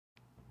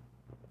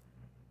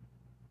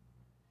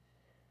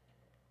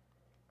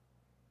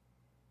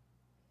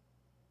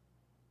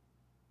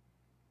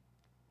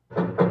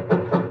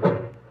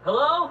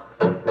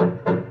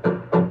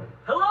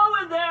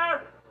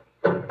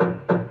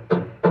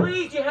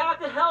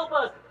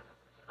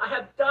I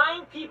have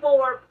dying people,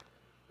 or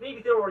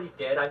maybe they're already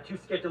dead. I'm too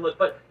scared to look,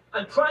 but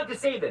I'm trying to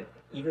save them.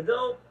 Even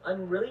though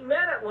I'm really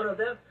mad at one of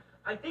them,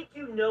 I think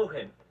you know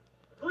him.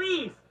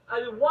 Please!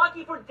 I've been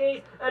walking for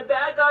days, and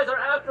bad guys are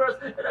after us,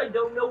 and I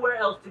don't know where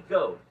else to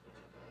go.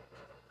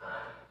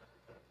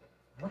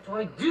 What do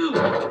I do?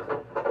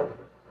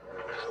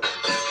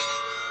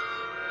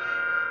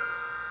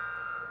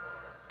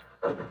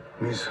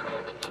 Miss,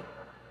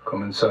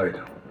 come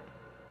inside.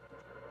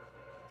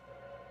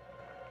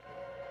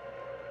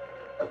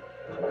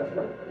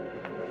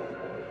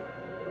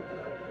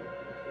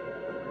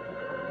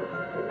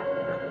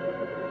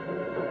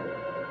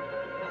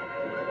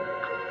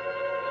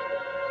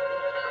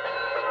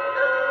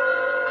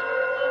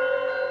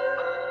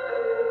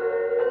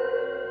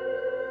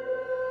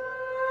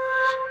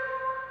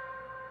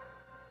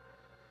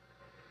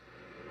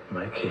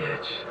 My cage.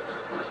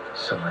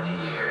 So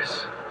many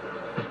years.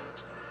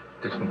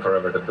 Took them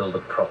forever to build a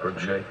proper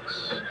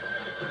Jake's.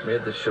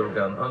 Made the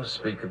Shogun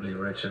unspeakably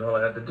rich, and all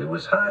I had to do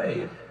was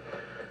hide.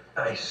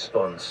 I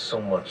spun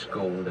so much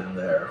gold in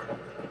there.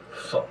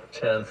 Fuck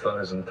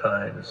 10,000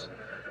 times.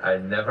 I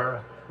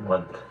never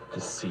want to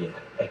see it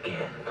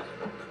again.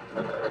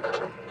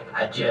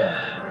 Adieu.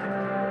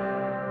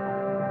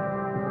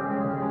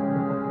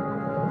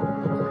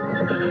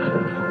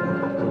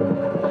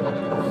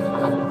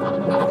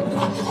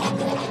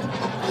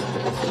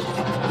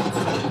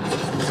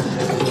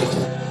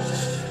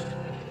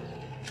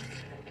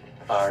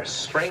 Our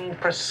spring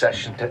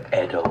procession to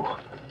Edo.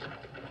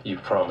 You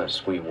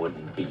promised we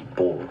wouldn't be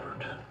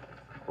bored.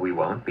 We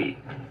won't be.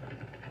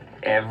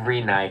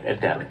 Every night a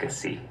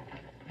delicacy.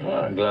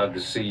 Well, I'm glad to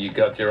see you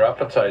got your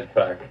appetite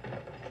back.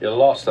 You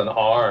lost an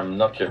arm,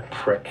 not your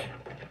prick.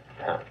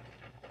 Huh.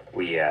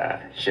 We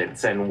should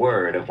send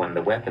word of when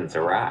the weapons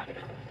arrive.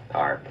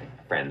 Our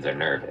friends are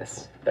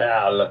nervous.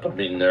 Ah, let them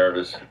be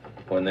nervous.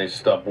 When they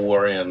stop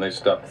worrying, they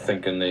stop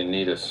thinking they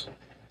need us.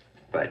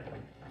 But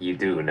you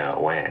do know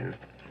when.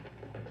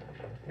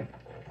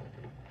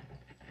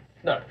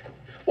 Now,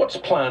 what's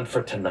planned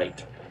for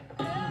tonight?